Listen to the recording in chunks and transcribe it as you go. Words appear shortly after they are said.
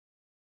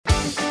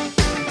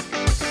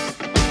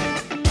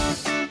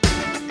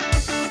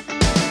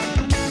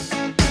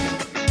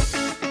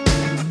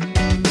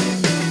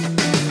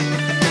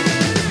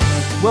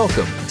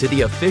Welcome to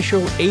the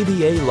official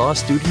ABA Law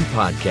Student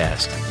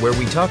Podcast, where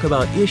we talk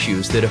about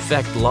issues that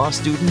affect law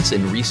students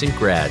and recent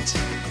grads.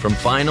 From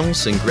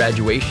finals and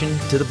graduation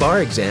to the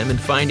bar exam and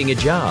finding a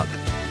job,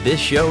 this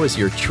show is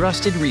your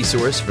trusted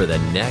resource for the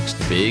next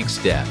big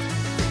step.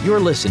 You're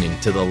listening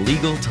to the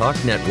Legal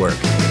Talk Network.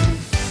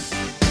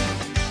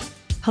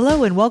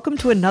 Hello and welcome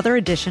to another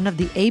edition of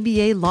the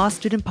ABA Law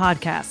Student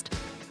Podcast.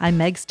 I'm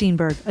Meg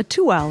Steenberg, a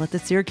 2L at the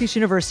Syracuse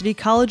University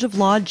College of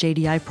Law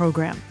JDI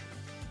program.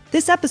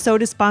 This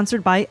episode is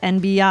sponsored by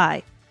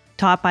NBI.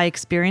 Taught by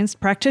experienced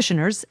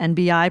practitioners,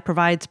 NBI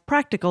provides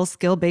practical,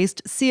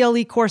 skill-based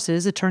CLE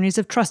courses attorneys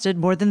have trusted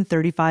more than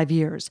 35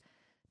 years.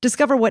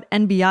 Discover what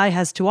NBI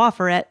has to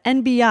offer at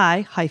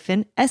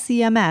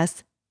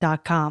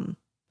nbi-sems.com.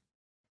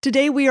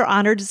 Today, we are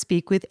honored to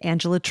speak with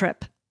Angela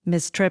Tripp.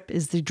 Ms. Tripp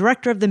is the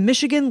director of the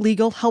Michigan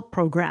Legal Help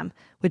Program,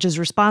 which is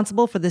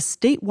responsible for the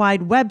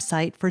statewide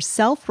website for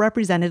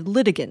self-represented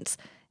litigants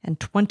and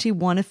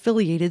 21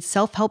 affiliated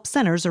self-help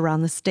centers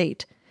around the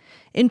state.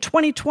 In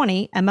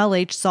 2020,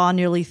 MLH saw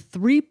nearly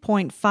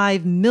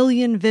 3.5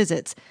 million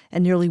visits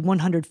and nearly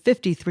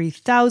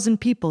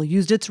 153,000 people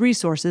used its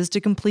resources to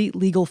complete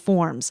legal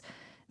forms.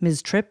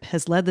 Ms. Tripp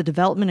has led the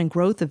development and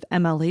growth of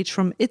MLH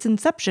from its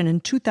inception in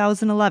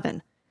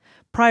 2011.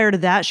 Prior to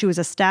that, she was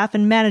a staff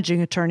and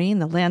managing attorney in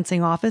the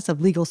Lansing Office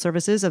of Legal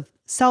Services of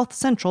South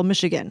Central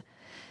Michigan.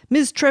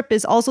 Ms. Tripp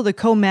is also the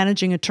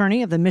co-managing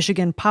attorney of the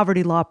Michigan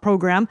Poverty Law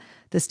Program,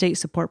 the state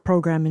support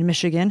program in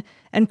Michigan,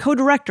 and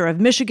co-director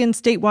of Michigan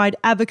Statewide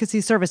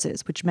Advocacy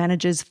Services, which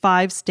manages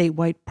 5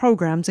 statewide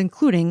programs,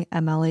 including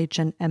MLH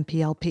and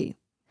MPLP.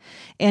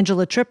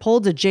 Angela Tripp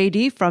holds a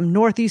JD from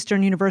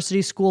Northeastern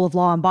University School of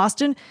Law in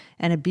Boston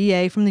and a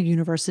BA from the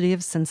University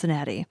of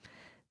Cincinnati.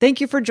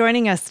 Thank you for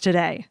joining us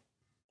today.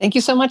 Thank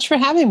you so much for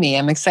having me.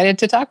 I'm excited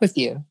to talk with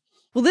you.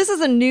 Well, this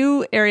is a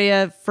new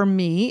area for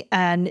me,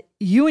 and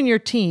you and your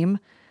team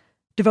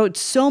devote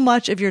so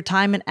much of your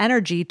time and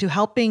energy to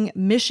helping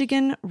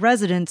Michigan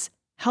residents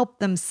help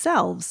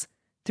themselves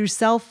through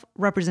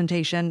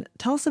self-representation.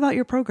 Tell us about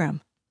your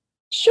program.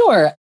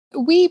 Sure.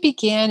 We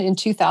began in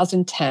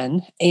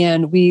 2010,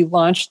 and we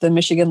launched the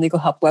Michigan Legal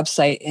Help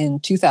website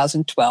in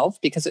 2012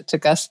 because it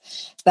took us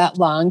that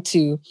long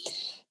to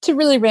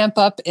really ramp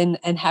up and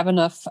have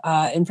enough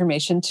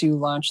information to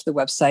launch the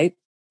website.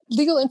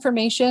 Legal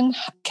information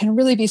can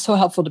really be so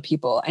helpful to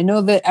people. I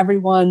know that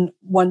everyone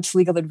wants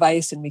legal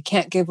advice and we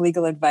can't give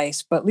legal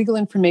advice, but legal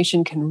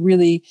information can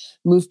really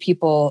move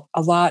people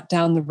a lot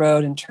down the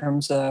road in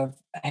terms of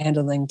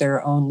handling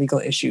their own legal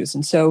issues.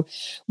 And so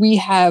we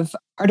have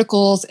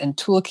articles and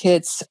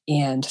toolkits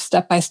and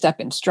step-by-step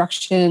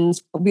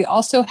instructions. But we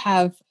also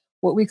have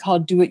what we call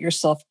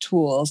do-it-yourself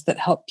tools that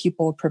help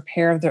people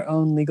prepare their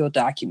own legal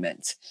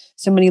documents.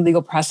 So many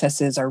legal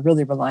processes are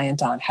really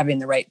reliant on having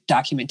the right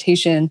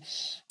documentation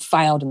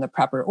filed in the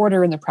proper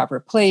order, in the proper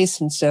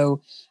place. And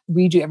so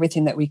we do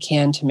everything that we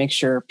can to make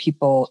sure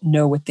people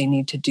know what they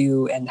need to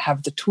do and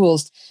have the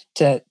tools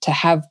to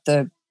have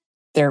their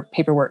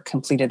paperwork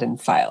completed and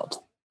filed.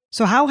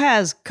 So how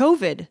has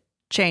COVID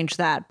changed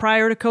that?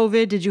 Prior to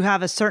COVID, did you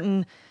have a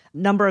certain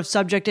number of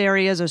subject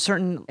areas or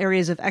certain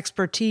areas of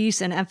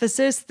expertise and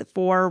emphasis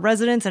for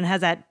residents, and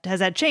has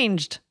that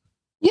changed?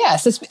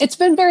 Yes, it's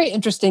been very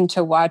interesting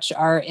to watch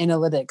our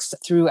analytics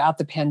throughout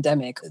the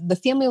pandemic. The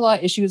family law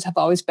issues have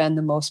always been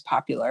the most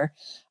popular,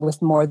 with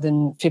more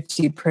than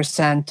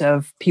 50%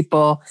 of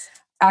people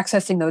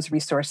accessing those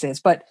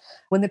resources. But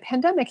when the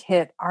pandemic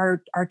hit,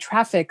 our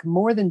traffic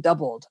more than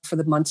doubled for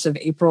the months of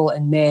April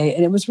and May,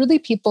 and it was really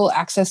people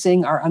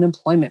accessing our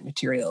unemployment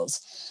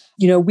materials.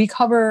 We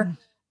cover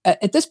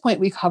At this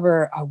point, we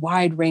cover a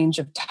wide range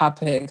of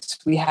topics.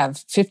 We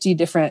have 50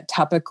 different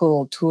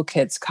topical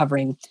toolkits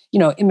covering,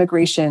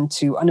 immigration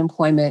to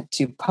unemployment,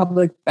 to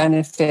public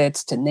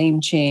benefits, to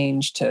name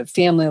change, to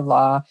family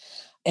law.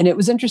 And it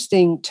was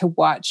interesting to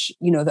watch,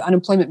 the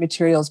unemployment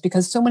materials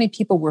because so many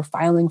people were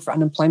filing for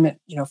unemployment,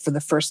 for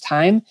the first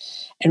time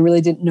and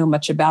really didn't know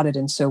much about it.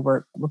 And so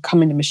we're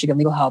coming to Michigan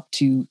Legal Help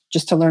to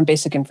learn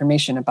basic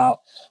information about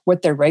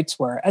what their rights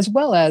were, as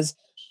well as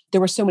there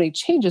were so many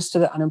changes to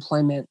the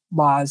unemployment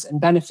laws and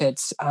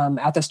benefits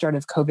at the start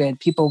of COVID.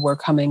 People were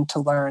coming to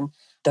learn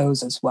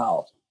those as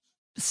well.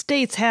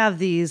 States have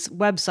these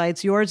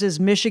websites. Yours is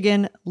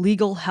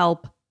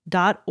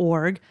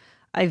michiganlegalhelp.org.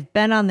 I've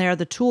been on there.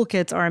 The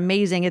toolkits are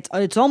amazing.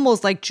 It's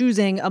almost like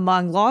choosing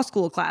among law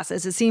school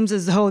classes. It seems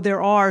as though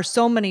there are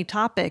so many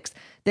topics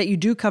that you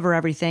do cover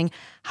everything.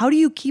 How do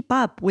you keep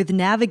up with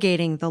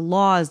navigating the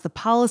laws, the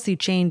policy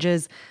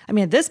changes? I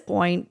mean, at this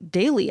point,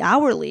 daily,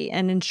 hourly,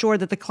 and ensure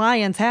that the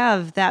clients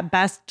have that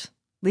best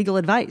legal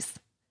advice?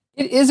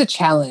 It is a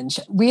challenge.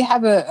 We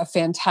have a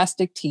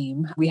fantastic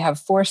team. We have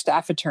 4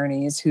 staff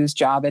attorneys whose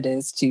job it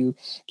is to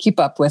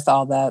keep up with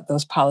all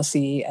those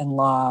policy and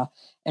law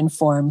and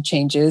form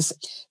changes.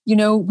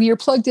 We are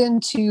plugged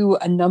into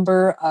a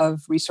number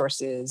of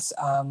resources.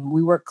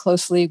 We work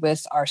closely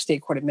with our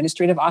state court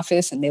administrative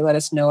office, and they let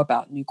us know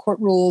about new court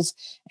rules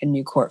and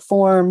new court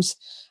forms.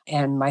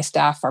 And my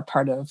staff are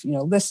part of,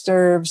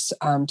 listservs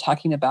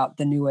talking about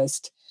the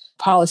newest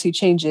policy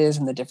changes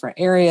in the different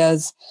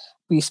areas.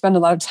 We spend a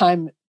lot of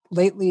time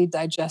lately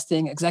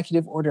digesting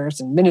executive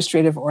orders,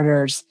 administrative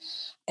orders,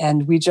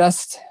 and we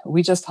just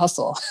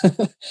hustle.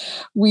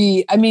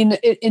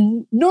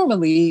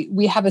 Normally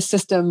we have a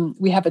system,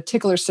 we have a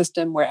tickler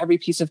system where every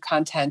piece of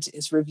content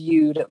is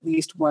reviewed at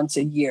least once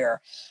a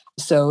year.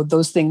 So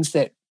those things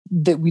that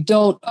we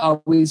don't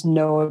always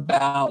know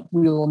about,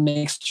 we will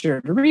make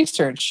sure to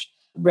research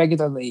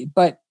regularly.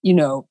 But,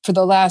 for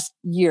the last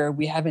year,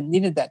 we haven't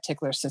needed that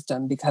tickler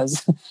system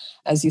because,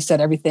 as you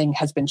said, everything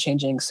has been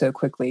changing so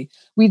quickly.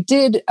 We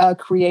did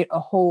create a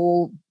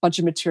whole bunch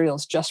of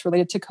materials just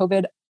related to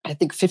COVID. I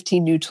think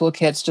 15 new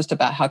toolkits just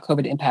about how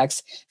COVID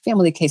impacts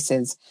family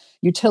cases,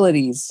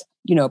 utilities,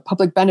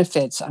 public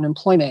benefits,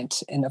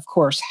 unemployment, and of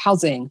course,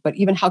 housing, but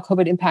even how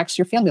COVID impacts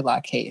your family law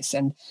case.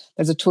 And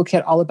there's a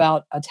toolkit all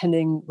about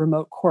attending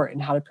remote court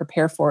and how to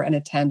prepare for and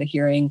attend a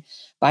hearing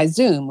by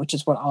Zoom, which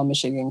is what all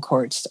Michigan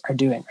courts are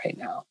doing right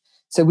now.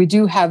 So we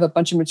do have a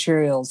bunch of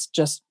materials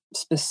just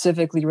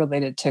specifically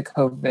related to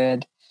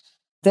COVID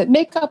that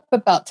make up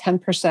about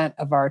 10%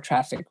 of our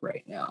traffic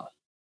right now.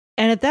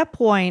 And at that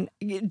point,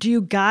 do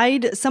you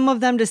guide some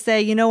of them to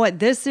say, you know what,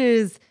 this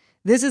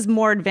is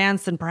more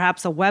advanced than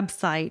perhaps a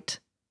website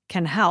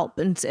can help,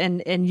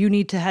 and you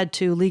need to head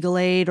to legal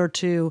aid or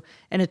to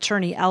an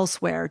attorney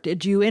elsewhere?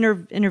 Did you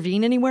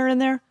intervene anywhere in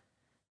there?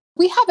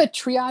 We have a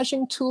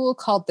triaging tool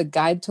called the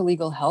Guide to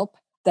Legal Help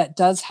that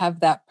does have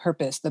that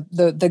purpose.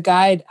 The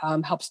guide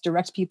helps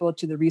direct people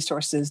to the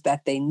resources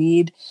that they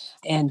need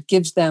and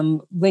gives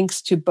them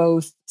links to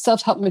both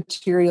self-help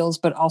materials,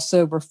 but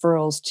also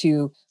referrals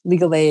to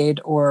legal aid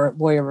or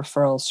lawyer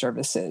referral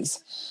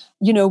services.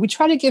 We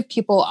try to give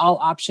people all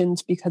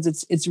options because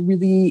it is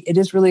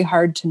really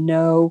hard to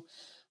know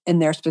in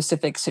their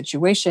specific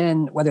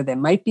situation whether they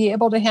might be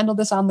able to handle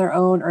this on their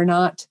own or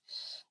not.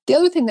 The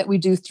other thing that we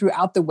do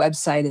throughout the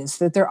website is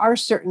that there are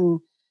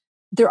certain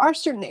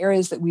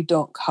areas that we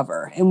don't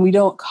cover, and we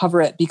don't cover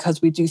it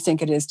because we do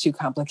think it is too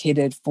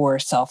complicated for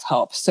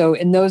self-help. So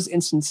in those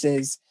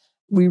instances,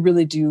 we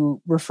really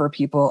do refer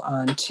people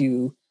on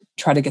to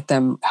try to get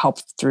them help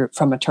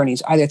from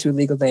attorneys, either through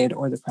legal aid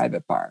or the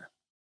private bar.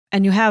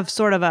 And you have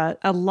sort of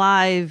a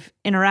live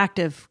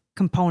interactive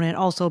component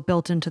also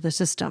built into the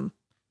system.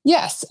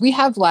 Yes, we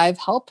have live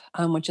help,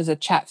 which is a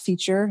chat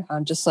feature,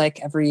 just like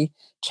every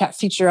chat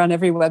feature on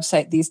every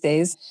website these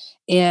days.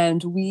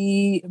 And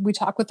we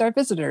talk with our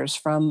visitors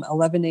from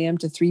 11 a.m.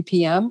 to 3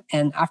 p.m.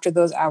 And after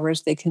those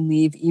hours, they can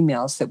leave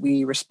emails that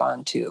we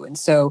respond to. And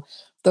so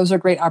those are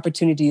great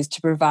opportunities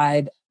to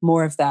provide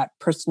more of that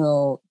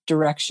personal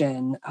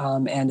direction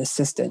and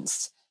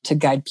assistance to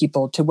guide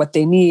people to what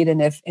they need.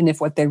 And if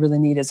what they really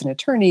need is an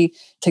attorney,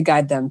 to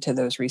guide them to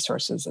those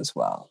resources as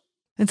well.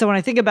 And so when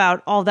I think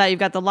about all that, you've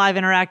got the live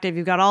interactive,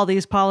 you've got all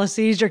these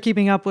policies you're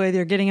keeping up with,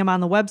 you're getting them on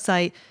the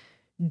website.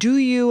 Do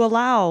you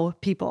allow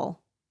people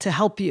to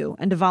help you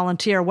and to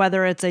volunteer,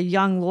 whether it's a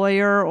young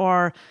lawyer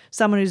or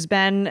someone who's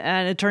been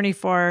an attorney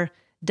for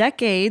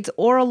decades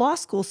or a law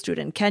school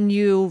student? Can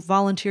you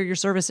volunteer your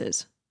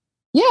services?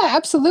 Yeah,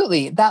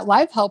 absolutely. That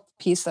live help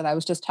piece that I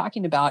was just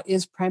talking about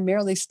is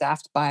primarily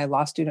staffed by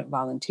law student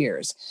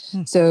volunteers.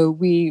 So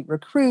we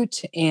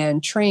recruit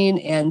and train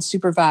and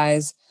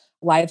supervise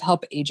live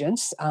help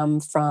agents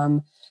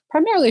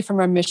primarily from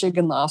our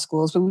Michigan law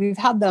schools, but we've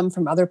had them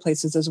from other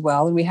places as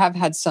well. And we have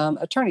had some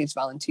attorneys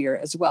volunteer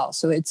as well.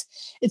 So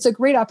it's a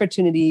great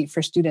opportunity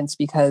for students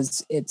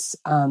because it's,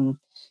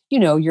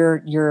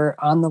 you're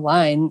on the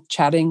line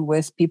chatting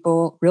with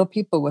real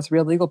people with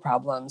real legal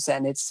problems.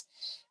 And it's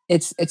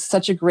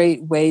such a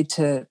great way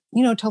to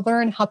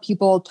learn how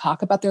people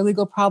talk about their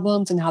legal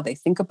problems and how they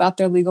think about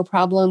their legal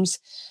problems.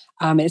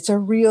 It's a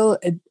real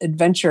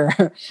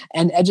adventure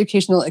and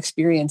educational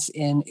experience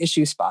in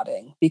issue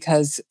spotting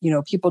because,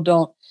 people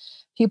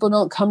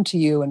don't come to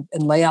you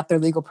and lay out their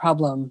legal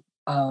problem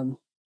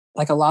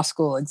like a law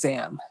school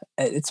exam.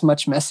 It's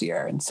much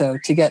messier. And so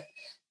to get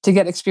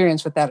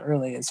experience with that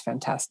early is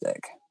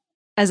fantastic.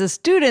 As a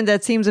student,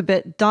 that seems a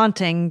bit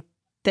daunting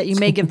that you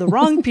may give the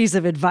wrong piece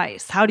of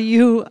advice. How do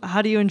you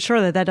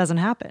ensure that doesn't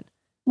happen?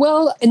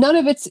 Well, none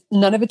of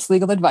it's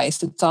legal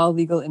advice. It's all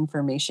legal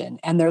information.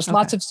 And there's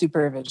lots of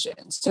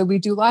supervision. So we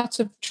do lots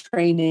of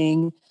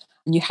training.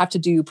 And you have to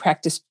do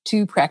practice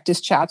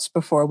chats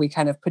before we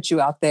kind of put you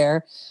out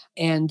there.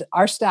 And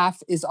our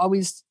staff is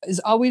always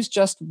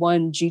just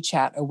one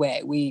GChat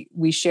away.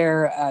 We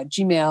share a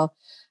Gmail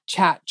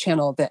chat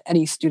channel that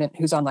any student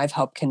who's on Live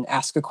Help can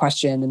ask a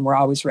question, and we're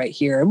always right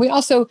here. And we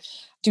also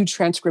do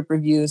transcript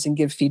reviews and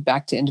give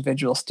feedback to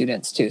individual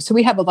students too. So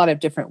we have a lot of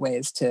different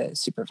ways to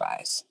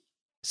supervise.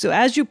 So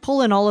as you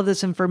pull in all of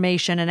this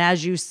information and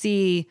as you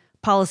see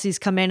policies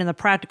come in and the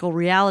practical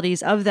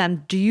realities of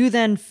them, do you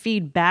then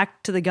feed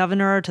back to the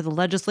governor or to the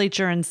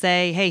legislature and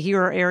say, hey, here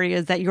are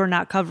areas that you're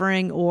not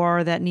covering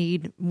or that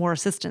need more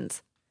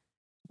assistance?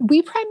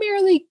 We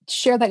primarily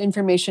share that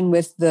information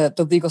with the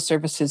legal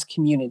services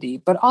community,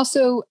 but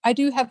also I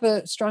do have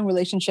a strong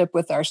relationship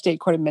with our state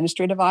court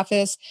administrative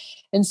office.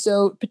 And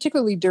so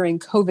particularly during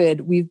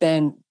COVID, we've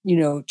been,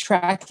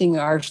 tracking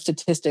our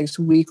statistics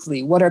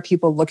weekly. What are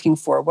people looking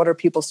for? What are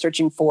people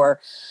searching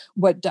for?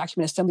 What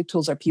document assembly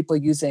tools are people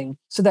using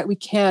so that we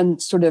can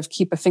sort of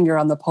keep a finger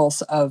on the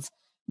pulse of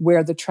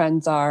where the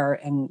trends are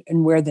and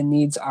where the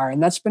needs are.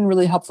 And that's been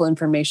really helpful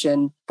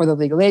information for the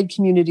legal aid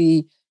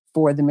community,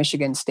 for the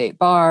Michigan State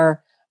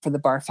Bar, for the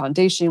Bar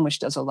Foundation, which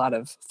does a lot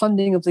of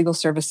funding of legal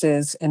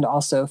services, and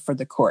also for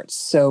the courts.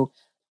 So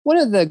one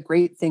of the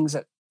great things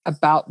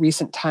about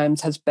recent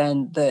times has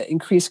been the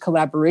increased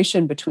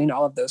collaboration between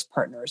all of those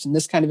partners. And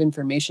this kind of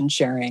information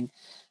sharing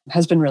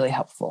has been really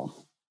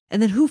helpful. And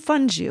then who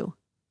funds you?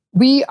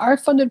 We are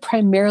funded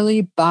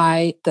primarily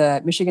by the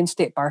Michigan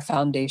State Bar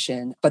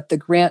Foundation, but the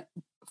grant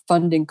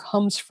funding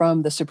comes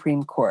from the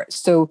Supreme Court.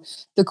 So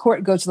the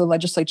court goes to the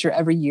legislature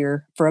every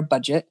year for a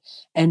budget,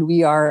 and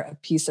we are a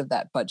piece of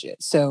that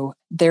budget. So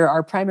they're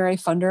our primary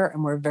funder,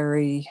 and we're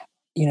very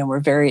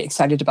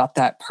excited about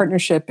that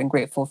partnership and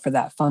grateful for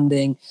that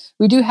funding.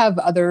 We do have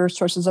other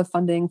sources of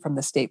funding from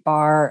the State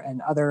Bar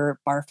and other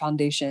Bar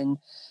Foundation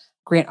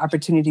grant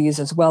opportunities,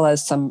 as well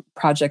as some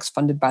projects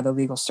funded by the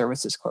Legal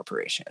Services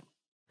Corporation.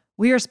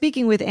 We are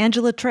speaking with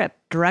Angela Tripp,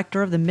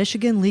 director of the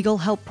Michigan Legal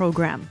Help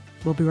Program.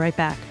 We'll be right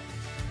back.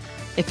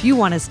 If you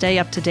want to stay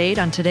up to date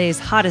on today's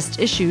hottest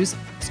issues,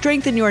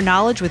 strengthen your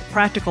knowledge with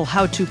practical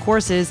how-to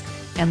courses,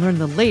 and learn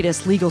the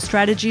latest legal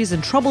strategies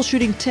and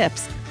troubleshooting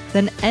tips,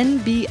 then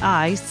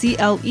NBI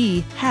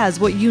CLE has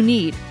what you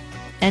need.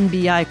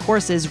 NBI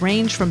courses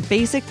range from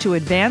basic to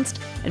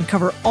advanced and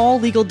cover all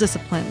legal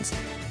disciplines.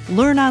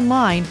 Learn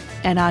online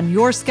and on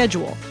your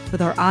schedule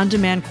with our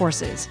on-demand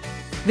courses.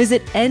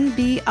 Visit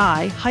nbi-sems.com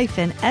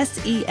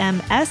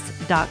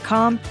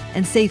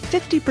and save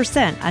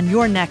 50% on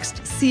your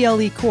next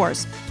CLE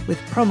course with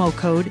promo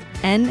code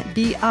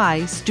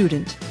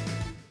NBIStudent.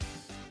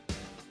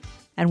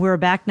 And we're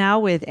back now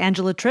with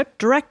Angela Tripp,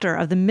 director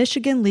of the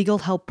Michigan Legal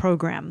Help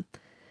Program.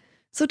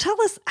 So tell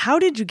us, how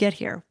did you get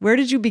here? Where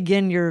did you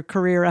begin your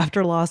career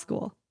after law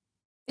school?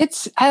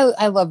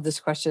 I love this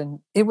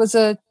question. It was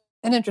an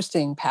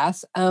interesting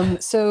path.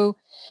 So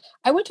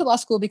I went to law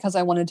school because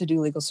I wanted to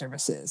do legal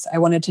services. I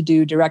wanted to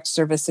do direct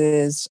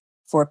services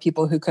for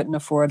people who couldn't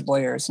afford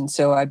lawyers. And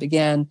so I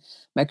began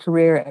my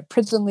career at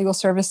Prison Legal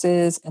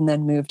Services and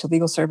then moved to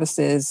legal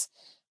services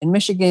in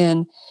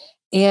Michigan.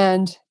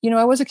 And,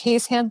 I was a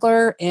case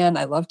handler and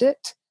I loved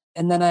it.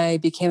 And then I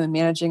became a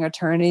managing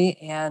attorney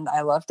and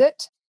I loved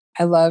it.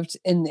 And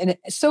it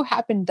so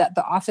happened that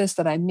the office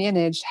that I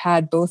managed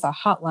had both a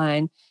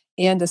hotline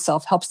and a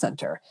self-help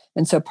center.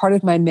 And so part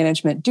of my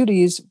management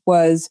duties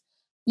was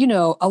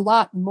a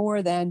lot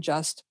more than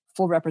just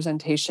full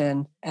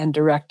representation and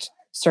direct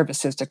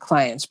services to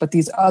clients, but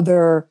these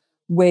other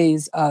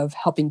ways of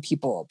helping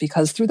people,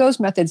 because through those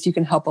methods, you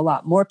can help a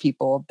lot more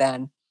people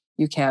than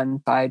you can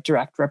by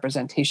direct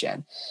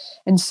representation.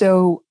 And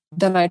so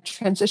then I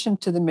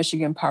transitioned to the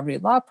Michigan Poverty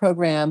Law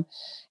Program,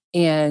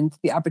 and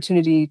the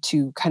opportunity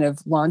to kind of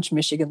launch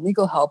Michigan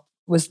Legal Help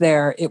was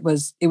there. It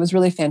was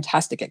really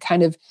fantastic. It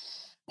kind of,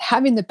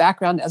 having the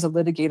background as a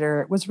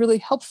litigator was really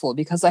helpful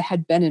because I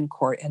had been in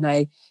court, and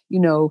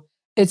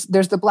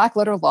there's the black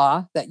letter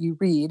law that you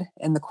read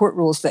and the court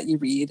rules that you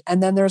read,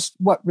 and then there's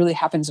what really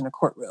happens in a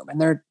courtroom,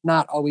 and they're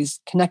not always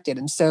connected.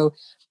 And so,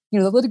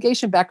 the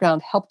litigation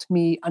background helped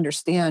me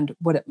understand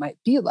what it might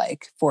be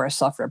like for a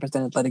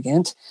self-represented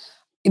litigant,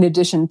 in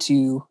addition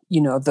to,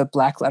 the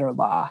black letter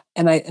law.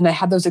 And I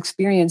had those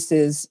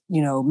experiences,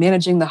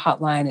 managing the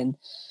hotline and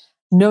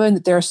knowing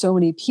that there are so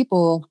many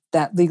people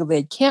that legal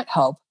aid can't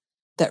help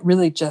that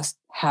really just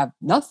have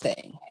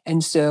nothing.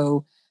 And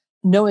so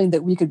knowing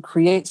that we could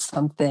create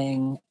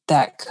something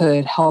that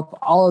could help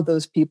all of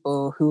those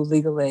people who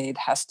legal aid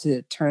has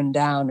to turn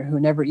down, or who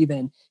never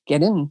even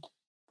get in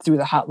through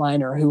the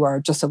hotline, or who are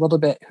just a little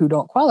bit, who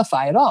don't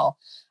qualify at all,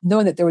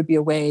 knowing that there would be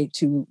a way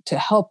to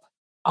help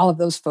all of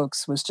those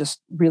folks was just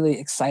really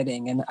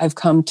exciting. And I've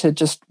come to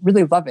just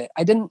really love it.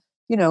 I didn't,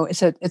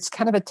 it's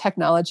kind of a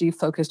technology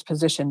focused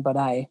position, but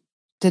I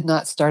did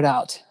not start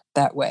out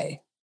that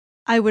way.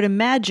 I would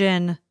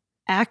imagine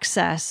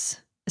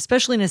access,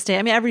 especially in a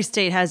state, every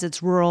state has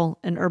its rural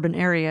and urban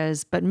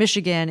areas, but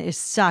Michigan is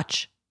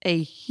such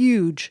a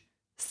huge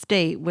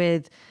state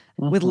with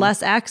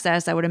less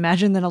access, I would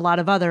imagine, than a lot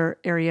of other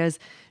areas.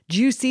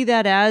 Do you see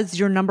that as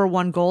your number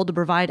one goal, to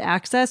provide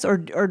access, or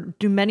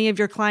do many of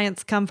your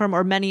clients come from,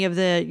 or many of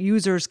the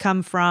users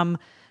come from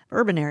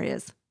urban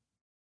areas?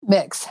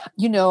 Mix.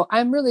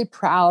 I'm really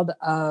proud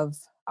of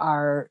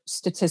our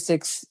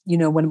statistics,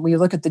 when we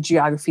look at the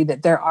geography,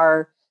 that there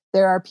are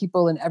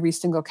people in every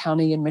single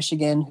county in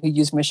Michigan who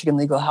use Michigan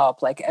Legal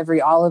Help, like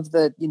all of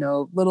the,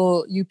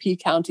 little UP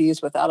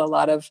counties without a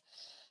lot of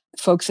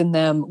folks in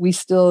them, we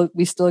still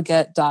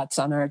get dots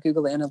on our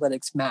Google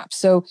Analytics map.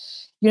 So,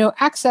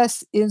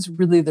 access is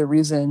really the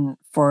reason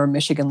for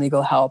Michigan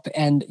Legal Help.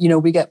 And,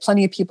 we get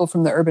plenty of people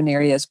from the urban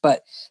areas,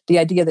 but the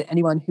idea that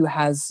anyone who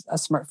has a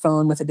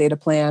smartphone with a data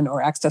plan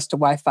or access to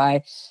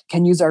Wi-Fi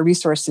can use our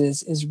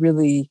resources is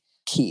really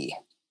key.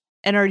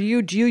 And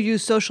do you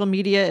use social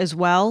media as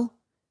well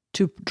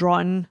to draw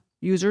in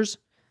users?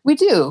 We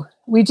do.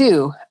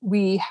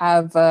 We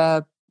have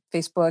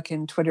Facebook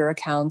and Twitter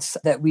accounts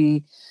that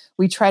we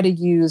try to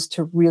use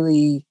to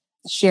really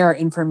share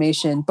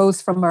information,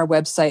 both from our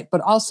website,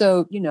 but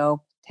also,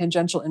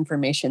 tangential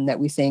information that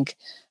we think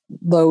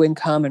low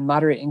income and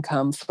moderate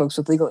income folks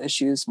with legal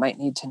issues might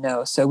need to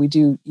know. So we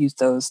do use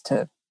those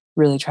to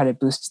really try to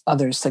boost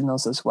others'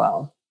 signals as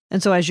well.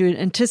 And so as you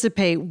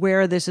anticipate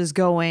where this is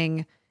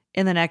going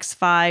in the next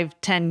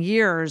 5-10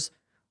 years,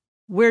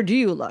 where do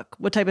you look?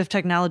 What type of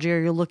technology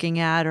are you looking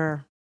at,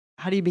 or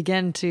how do you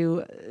begin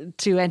to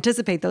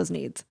anticipate those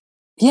needs?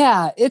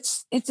 Yeah,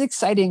 it's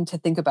exciting to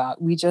think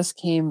about. We just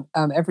came,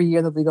 every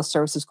year the Legal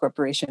Services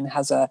Corporation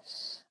has a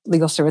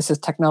Legal Services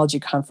Technology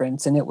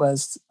Conference, and it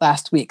was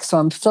last week. So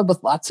I'm filled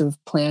with lots of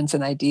plans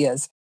and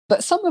ideas.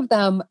 But some of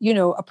them,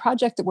 a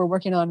project that we're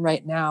working on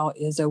right now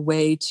is a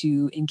way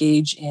to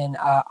engage in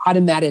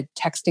automated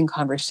texting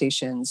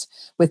conversations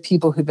with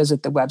people who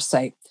visit the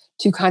website,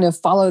 to kind of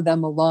follow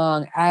them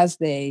along as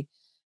they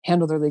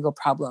handle their legal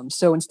problems.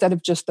 So instead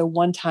of just the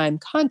one-time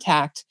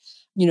contact,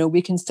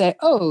 we can say,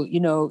 oh,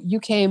 you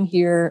came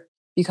here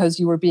because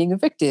you were being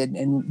evicted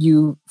and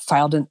you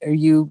filed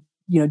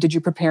did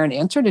you prepare an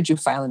answer? Did you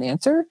file an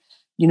answer?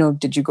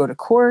 Did you go to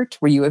court?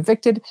 Were you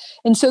evicted?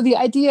 And so the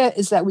idea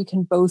is that we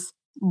can both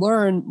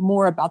learn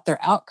more about their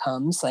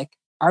outcomes, like,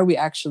 are we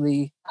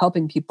actually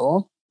helping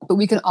people? But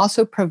we can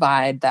also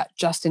provide that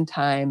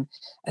just-in-time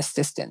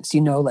assistance,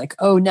 like,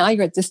 oh, now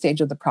you're at this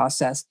stage of the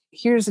process.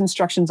 Here's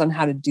instructions on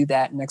how to do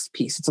that next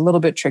piece. It's a little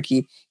bit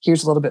tricky.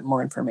 Here's a little bit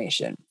more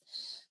information.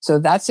 So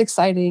that's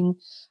exciting.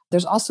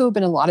 There's also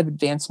been a lot of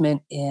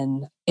advancement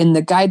in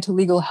the Guide to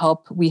Legal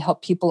Help. We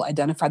help people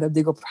identify their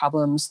legal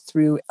problems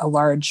through a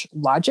large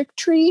logic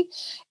tree.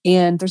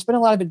 And there's been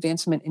a lot of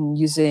advancement in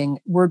using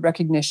word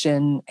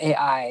recognition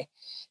AI.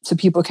 So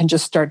people can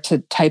just start to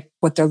type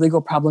what their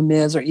legal problem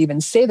is, or even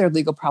say their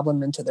legal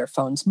problem into their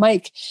phone's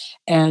mic.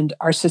 And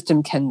our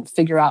system can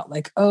figure out,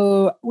 like,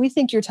 oh, we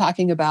think you're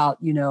talking about,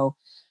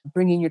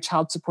 bringing your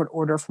child support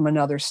order from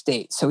another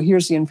state. So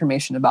here's the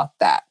information about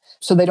that.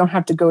 So they don't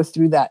have to go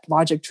through that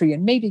logic tree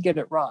and maybe get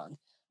it wrong.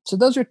 So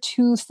those are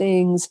two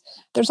things.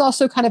 There's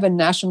also kind of a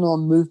national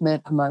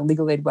movement among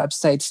legal aid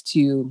websites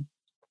to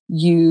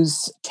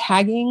use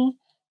tagging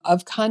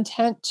of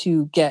content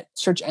to get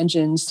search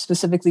engines,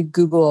 specifically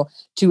Google,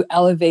 to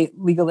elevate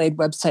legal aid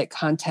website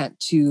content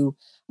to,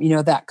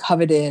 that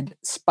coveted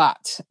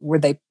spot where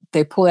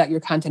they pull out your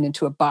content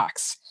into a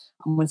box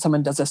when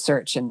someone does a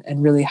search,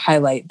 and really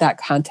highlight that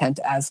content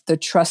as the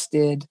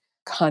trusted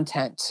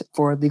content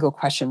for legal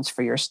questions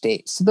for your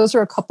state. So those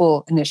are a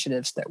couple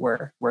initiatives that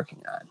we're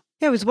working on.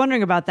 Yeah, I was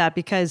wondering about that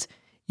because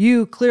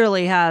you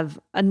clearly have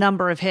a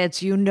number of hits.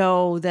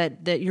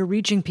 That you're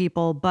reaching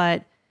people,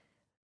 but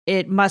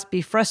it must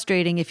be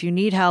frustrating if you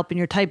need help and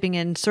you're typing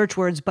in search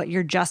words, but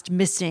you're just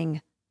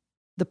missing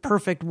the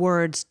perfect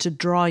words to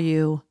draw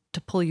you,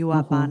 to pull you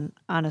up on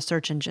a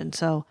search engine.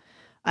 So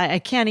I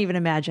can't even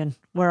imagine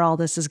where all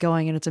this is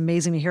going, and it's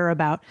amazing to hear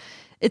about.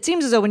 It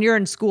seems as though when you're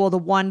in school, the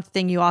one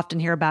thing you often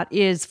hear about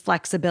is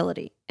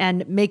flexibility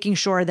and making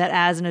sure that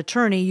as an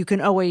attorney, you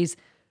can always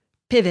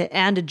pivot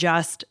and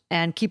adjust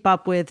and keep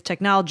up with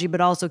technology,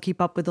 but also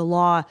keep up with the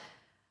law.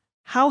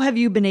 How have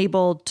you been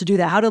able to do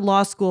that? How did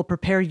law school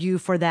prepare you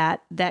for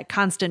that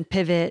constant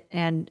pivot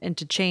and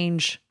to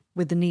change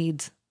with the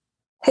needs?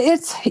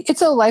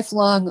 It's a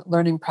lifelong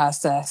learning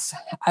process,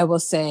 I will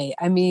say.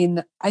 I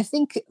mean, I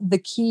think the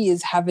key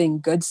is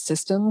having good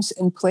systems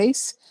in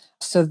place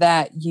so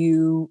that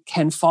you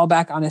can fall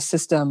back on a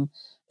system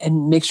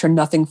and make sure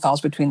nothing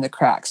falls between the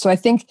cracks. So I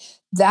think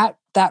that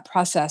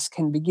process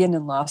can begin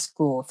in law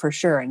school for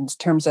sure, in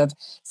terms of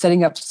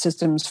setting up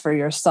systems for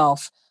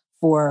yourself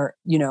for,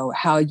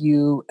 how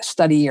you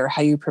study or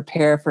how you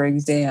prepare for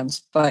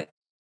exams. But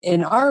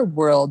in our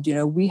world,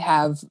 we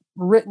have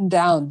written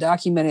down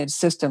documented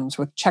systems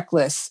with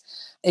checklists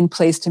in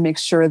place to make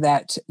sure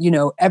that,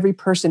 every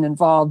person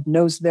involved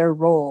knows their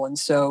role. And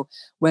so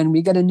when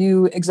we get a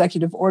new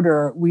executive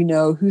order, we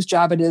know whose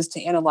job it is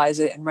to analyze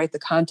it and write the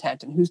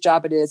content, and whose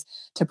job it is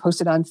to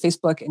post it on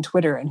Facebook and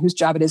Twitter, and whose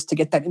job it is to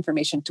get that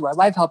information to our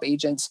live help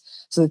agents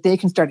so that they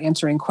can start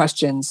answering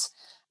questions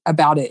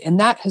about it. And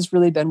that has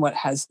really been what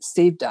has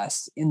saved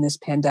us in this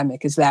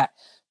pandemic, is that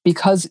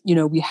because,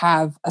 we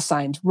have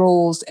assigned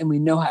roles and we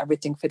know how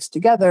everything fits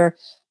together,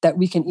 that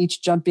we can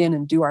each jump in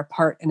and do our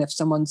part. And if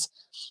someone's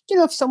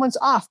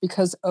off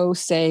because,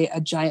 say a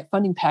giant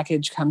funding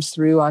package comes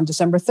through on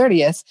December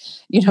 30th,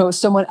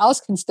 someone else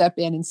can step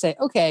in and say,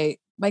 okay,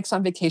 Mike's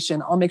on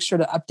vacation. I'll make sure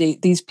to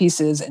update these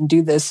pieces and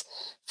do this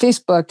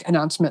Facebook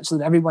announcement so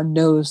that everyone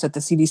knows that the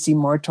CDC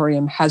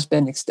moratorium has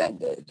been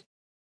extended.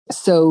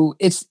 So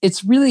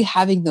it's really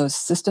having those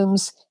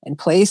systems in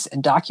place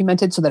and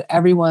documented so that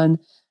everyone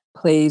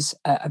plays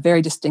a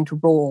very distinct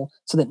role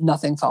so that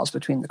nothing falls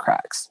between the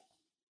cracks.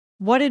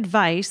 What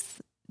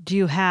advice do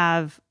you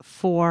have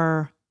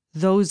for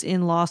those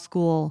in law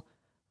school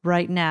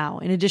right now,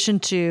 in addition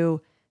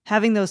to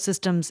having those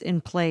systems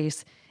in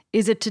place?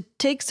 Is it to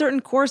take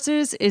certain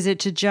courses? Is it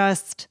to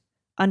just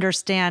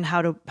understand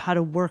how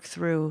to work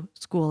through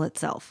school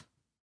itself?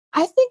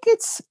 I think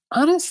it's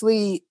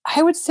honestly,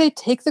 I would say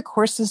take the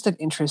courses that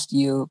interest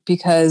you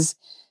because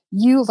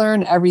you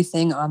learn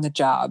everything on the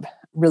job,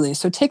 really.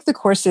 So take the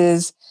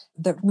courses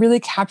that really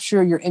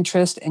capture your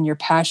interest and your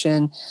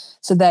passion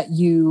so that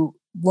you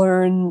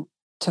learn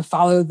to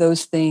follow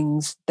those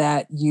things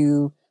that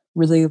you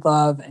really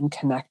love and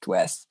connect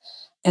with.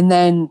 And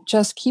then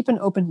just keep an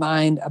open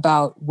mind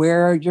about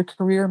where your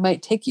career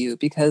might take you.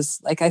 Because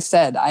like I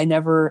said, I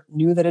never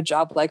knew that a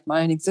job like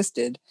mine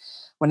existed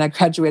when I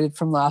graduated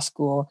from law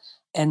school.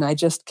 And I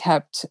just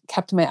kept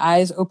my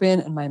eyes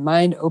open and my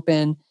mind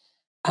open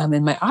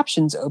and my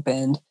options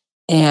opened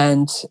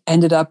and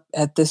ended up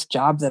at this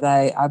job that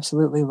I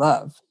absolutely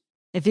love.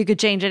 If you could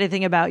change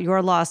anything about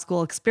your law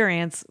school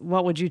experience,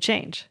 what would you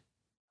change?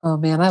 Oh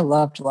man, I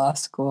loved law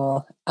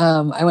school.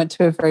 I went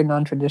to a very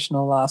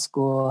non-traditional law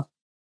school.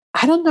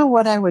 I don't know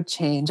what I would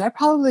change. I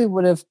probably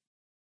would have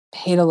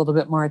paid a little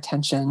bit more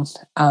attention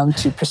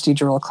to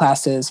procedural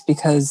classes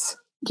because,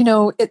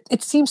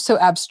 it seems so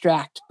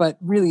abstract, but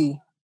really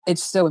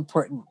it's so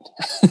important.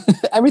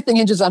 Everything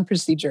hinges on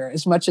procedure.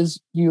 As much as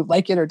you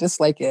like it or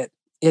dislike it,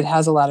 it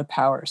has a lot of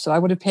power. So I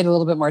would have paid a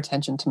little bit more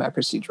attention to my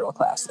procedural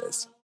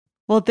classes.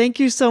 Well, thank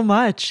you so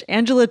much.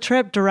 Angela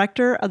Tripp,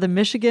 Director of the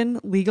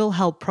Michigan Legal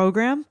Help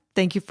Program.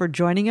 Thank you for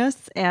joining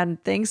us.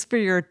 And thanks for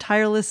your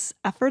tireless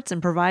efforts in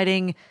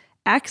providing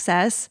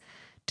access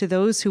to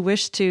those who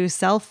wish to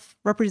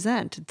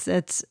self-represent.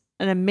 It's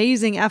an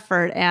amazing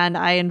effort. And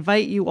I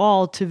invite you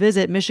all to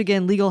visit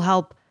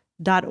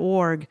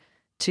michiganlegalhelp.org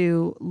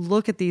to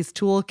look at these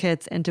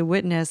toolkits and to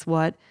witness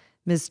what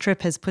Ms.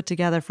 Tripp has put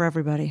together for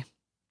everybody.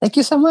 Thank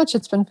you so much.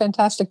 It's been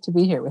fantastic to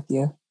be here with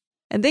you.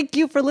 And thank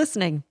you for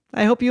listening.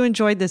 I hope you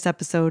enjoyed this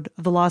episode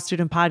of the Law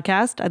Student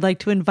Podcast. I'd like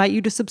to invite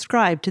you to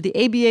subscribe to the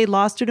ABA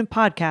Law Student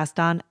Podcast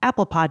on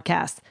Apple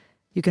Podcasts.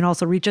 You can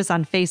also reach us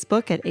on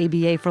Facebook at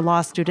ABA for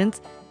Law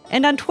Students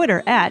and on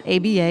Twitter at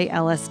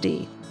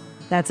ABALSD.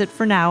 That's it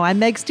for now. I'm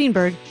Meg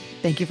Steenberg.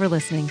 Thank you for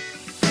listening.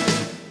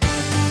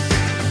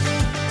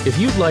 If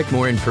you'd like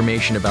more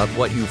information about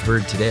what you've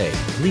heard today,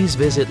 please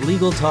visit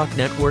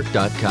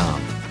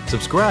LegalTalkNetwork.com.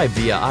 Subscribe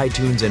via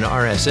iTunes and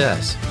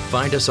RSS.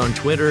 Find us on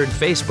Twitter and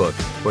Facebook,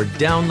 or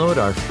download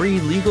our free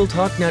Legal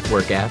Talk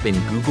Network app in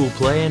Google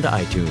Play and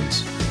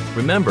iTunes.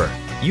 Remember,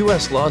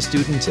 U.S. law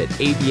students at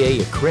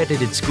ABA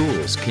accredited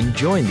schools can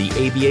join the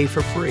ABA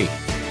for free.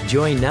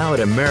 Join now at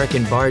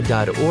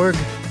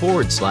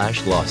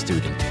AmericanBar.org/law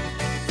student.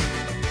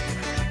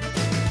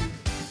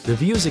 The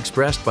views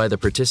expressed by the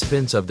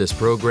participants of this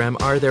program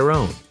are their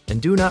own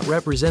and do not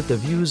represent the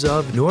views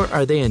of, nor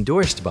are they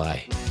endorsed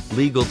by,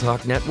 Legal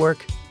Talk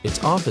Network,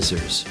 its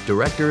officers,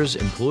 directors,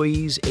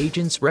 employees,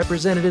 agents,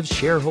 representatives,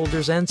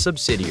 shareholders, and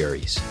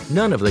subsidiaries.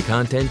 None of the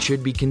content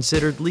should be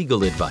considered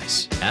legal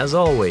advice. As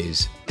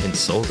always,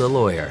 consult a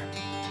lawyer.